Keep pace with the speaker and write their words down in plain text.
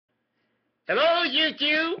Hello,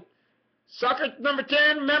 YouTube! Soccer number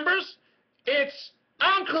 10 members, it's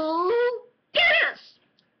Uncle Dennis!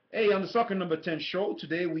 Hey, on the Soccer number 10 show,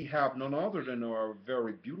 today we have none other than our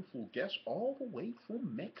very beautiful guest all the way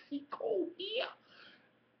from Mexico here.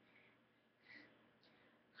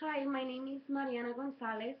 Hi, my name is Mariana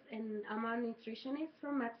Gonzalez, and I'm a nutritionist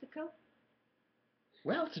from Mexico.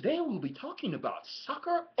 Well, today we'll be talking about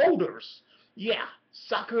soccer odors. Yeah,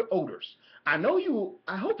 soccer odors. I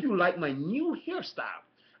hope you like my new hairstyle.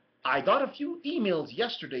 I got a few emails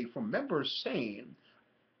yesterday from members saying,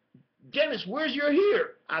 Dennis, where's your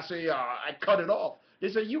hair? I say, I cut it off. They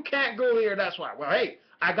say, you can't go here, that's why. Well, hey,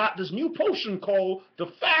 I got this new potion called the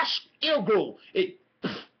Fast Hair Grow.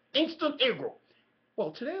 Instant hair grow. Well,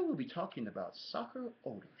 today we'll be talking about soccer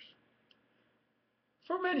odors.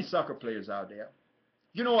 For many soccer players out there,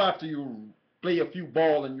 you know, after you play a few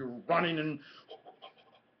ball and you're running and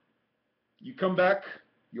you come back,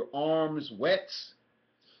 your arm is wet,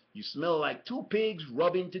 you smell like two pigs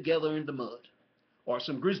rubbing together in the mud, or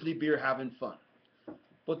some grizzly bear having fun.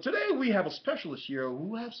 But today we have a specialist here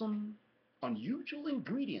who has some unusual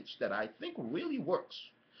ingredients that I think really works.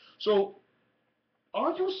 So,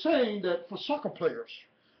 are you saying that for soccer players,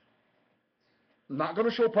 not going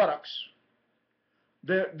to show products,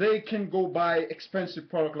 they can go buy expensive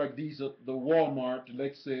product like these at the Walmart?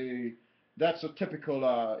 Let's say that's a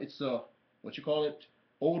typical, it's a, what you call it,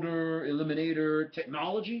 odor eliminator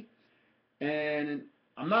technology. And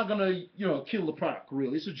I'm not going to, kill the product,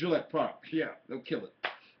 really. It's a Gillette product. Yeah, they'll kill it.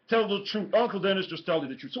 Tell the truth. Uncle Dennis just tell you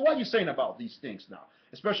the truth. So what are you saying about these things now?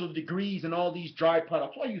 Especially the degrees and all these dry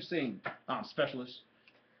products. What are you saying, specialist?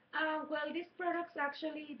 Well, these products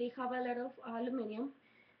actually, they have a lot of aluminum.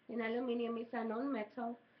 And aluminum is a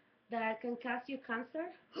non-metal that can cause you cancer.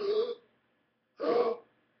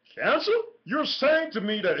 Cancer? You're saying to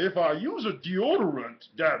me that if I use a deodorant,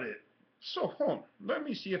 that it... So, hold on. Let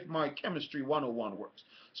me see if my chemistry 101 works.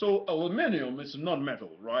 So, aluminum is a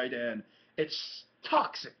non-metal, right? And it's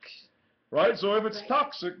toxic, right? So, if it's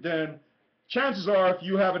toxic, then chances are if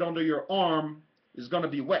you have it under your arm, it's going to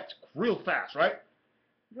be wet real fast, right?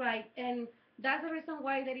 Right, and that's the reason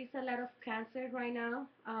why there is a lot of cancer right now.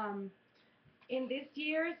 In these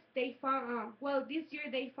years, they found, this year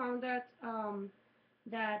they found that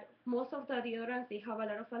that most of the deodorants, they have a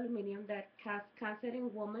lot of aluminum that cause cancer in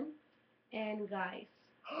women and guys.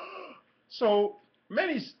 So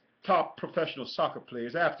many top professional soccer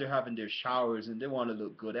players, after having their showers and they want to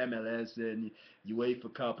look good, MLS and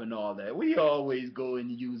UEFA Cup and all that, we always go and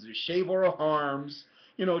use a shave our arms,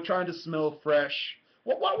 trying to smell fresh.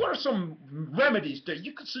 What are some remedies that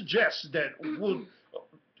you could suggest that will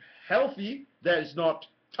healthy, that is not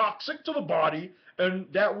toxic to the body, and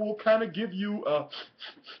that will kind of give you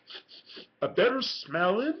a better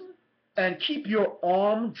smelling and keep your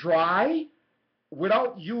arm dry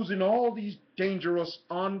without using all these dangerous,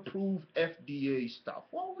 unproved FDA stuff?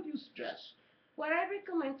 What would you suggest? What I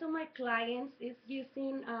recommend to my clients is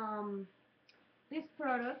using this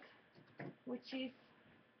product, which is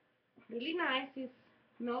really nice. It's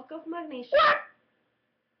milk of magnesium.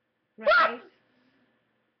 What? Right? What?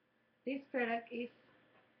 This product is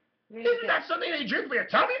really Isn't good. that something they drink for your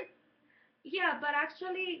tummy? Yeah, but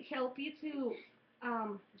actually help you to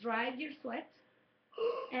dry your sweat,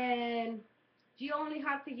 and you only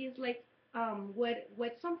have to use like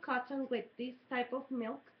wet some cotton with this type of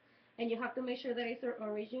milk, and you have to make sure that it's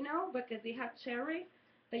original because they have cherry.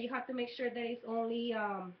 That you have to make sure that it's only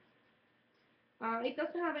it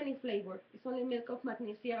doesn't have any flavor. It's only milk of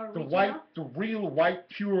magnesia original. The real white,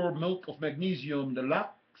 pure milk of magnesium, the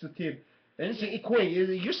laxative. And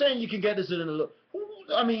it's you're saying you can get this in a little...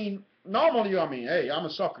 Normally, hey, I'm a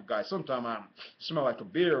soccer guy. Sometimes I smell like a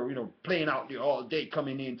beer, playing out there all day,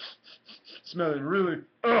 coming in, smelling really,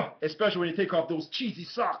 especially when you take off those cheesy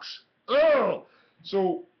socks.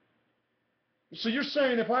 So you're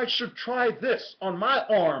saying if I should try this on my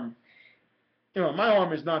arm, my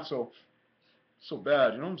arm is not so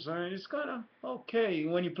bad, you know what I'm saying? It's kind of okay.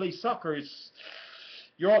 When you play soccer,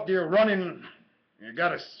 you're out there running, you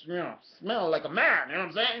gotta, smell like a man, you know what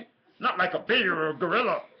I'm saying? Not like a bear or a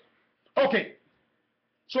gorilla. Okay,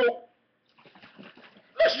 so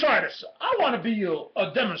let's try this. I want to be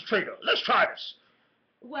a demonstrator. Let's try this.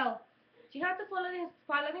 Well, you have to follow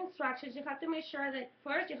the instructions. You have to make sure that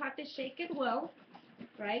first you have to shake it well,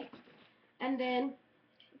 right? And then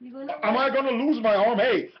you're gonna... Am I going to lose my arm?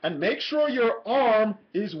 Hey, and make sure your arm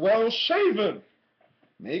is well shaven.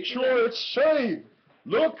 Make sure it's shaved.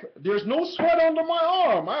 Look, there's no sweat under my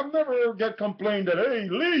arm. I've never get complained that, hey,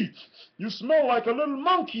 Lee, you smell like a little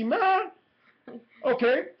monkey, man.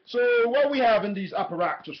 Okay, so what we have in these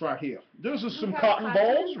apparatus right here? This is some cotton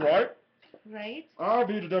balls, right? right? I'll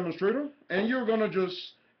be the demonstrator, and you're gonna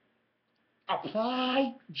just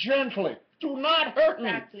apply gently. Do not hurt me.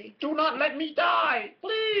 Exactly. Do not let me die.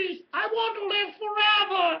 Please, I want to live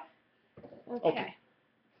forever. Okay.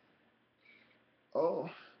 Oh,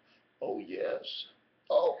 oh yes.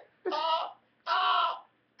 Oh, I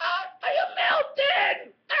am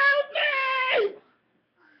melting. Help me!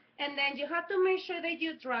 And then you have to make sure that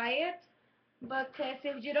you dry it, because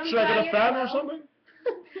if you don't Should I dry get a it fan well, or something?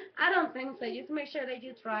 I don't think so. Just make sure that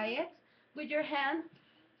you dry it with your hand.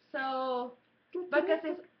 So, because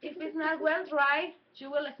if it's not well dry,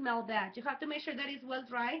 you will smell bad. You have to make sure that it's well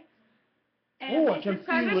dry. And Oh, I this can is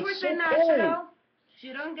feel it. 100% So natural. cold.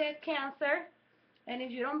 You don't get cancer. And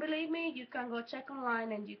if you don't believe me, you can go check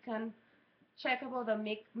online and you can check about the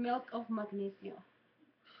milk of magnesium.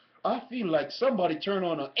 I feel like somebody turned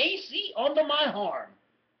on an AC under my arm.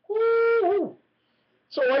 Woo!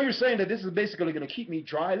 So are you saying that this is basically going to keep me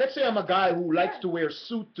dry? Let's say I'm a guy who likes to wear a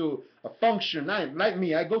suit to a function. Like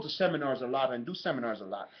me, I go to seminars a lot and do seminars a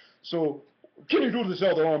lot. So can you do this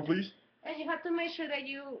other arm, please? And you have to make sure that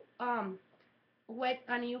you wet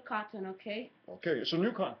a new cotton, okay? Okay, it's a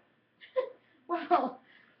new cotton. Well,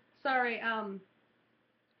 sorry,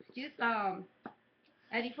 just a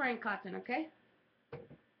different cotton, okay?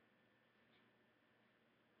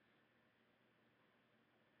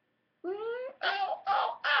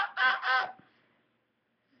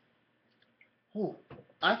 Oh,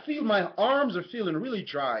 I feel my arms are feeling really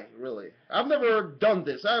dry, really. I've never done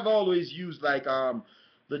this. I've always used like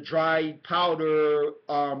the dried powder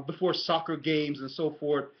before soccer games and so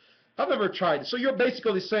forth. I've never tried it. So you're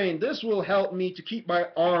basically saying this will help me to keep my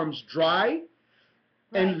arms dry.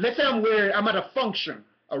 Right. And let's say I'm at a function,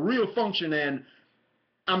 a real function, and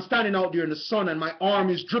I'm standing out there in the sun and my arm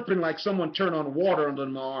is dripping like someone turned on water under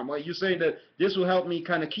my arm. Are you saying that this will help me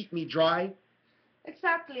kind of keep me dry?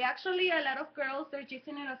 Exactly. Actually, a lot of girls, they're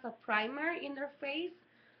using it as a primer in their face.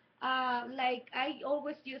 Like I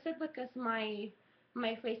always use it because my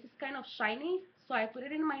face is kind of shiny, so I put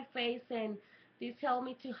it in my face, and this helped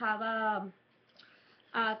me to have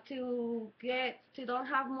to don't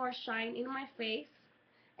have more shine in my face,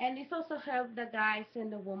 and this also helps the guys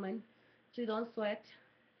and the women to don't sweat.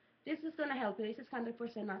 This is gonna help you. This is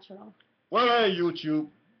 100% natural. Well, hey, YouTube,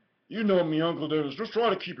 you know me, Uncle Dennis. Just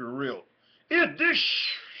try to keep it real. If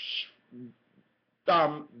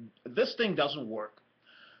this thing doesn't work,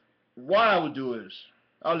 what I would do is,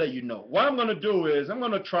 I'll let you know. What I'm gonna do is, I'm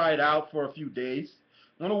gonna try it out for a few days.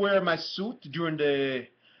 I'm gonna wear my suit during during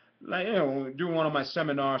one of my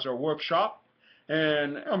seminars or workshop.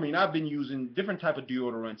 And I mean, I've been using different type of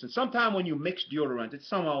deodorants. And sometimes when you mix deodorant, it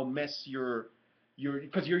somehow mess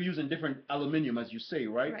because you're using different aluminum, as you say,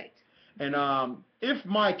 right? Right. And if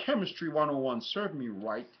my chemistry 101 served me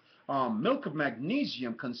right, milk of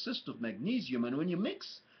magnesium consists of magnesium, and when you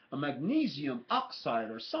mix a magnesium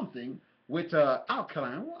oxide or something with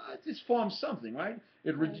alkaline, well, it just forms something, right?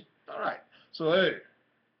 All right. So hey,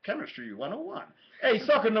 chemistry 101. Hey,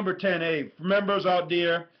 sucker number 10. Hey, members out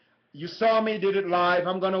there, you saw me, did it live.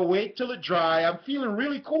 I'm gonna wait till it dry. I'm feeling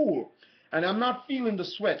really cool, and I'm not feeling the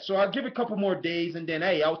sweat. So I'll give it a couple more days, and then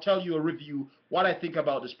hey, I'll tell you a review what I think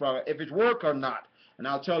about this product, if it worked or not. And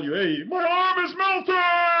I'll tell you, hey, my arm is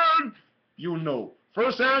melting. You know.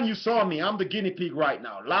 First time you saw me, I'm the guinea pig right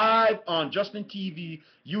now, live on Justin TV,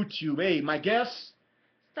 YouTube. Hey, my guess?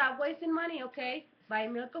 Stop wasting money, okay? Buy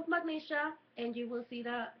milk of magnesia, and you will see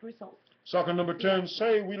the results. Sucker number 10,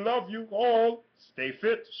 say we love you all. Stay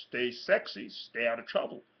fit, stay sexy, stay out of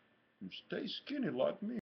trouble, and stay skinny like me.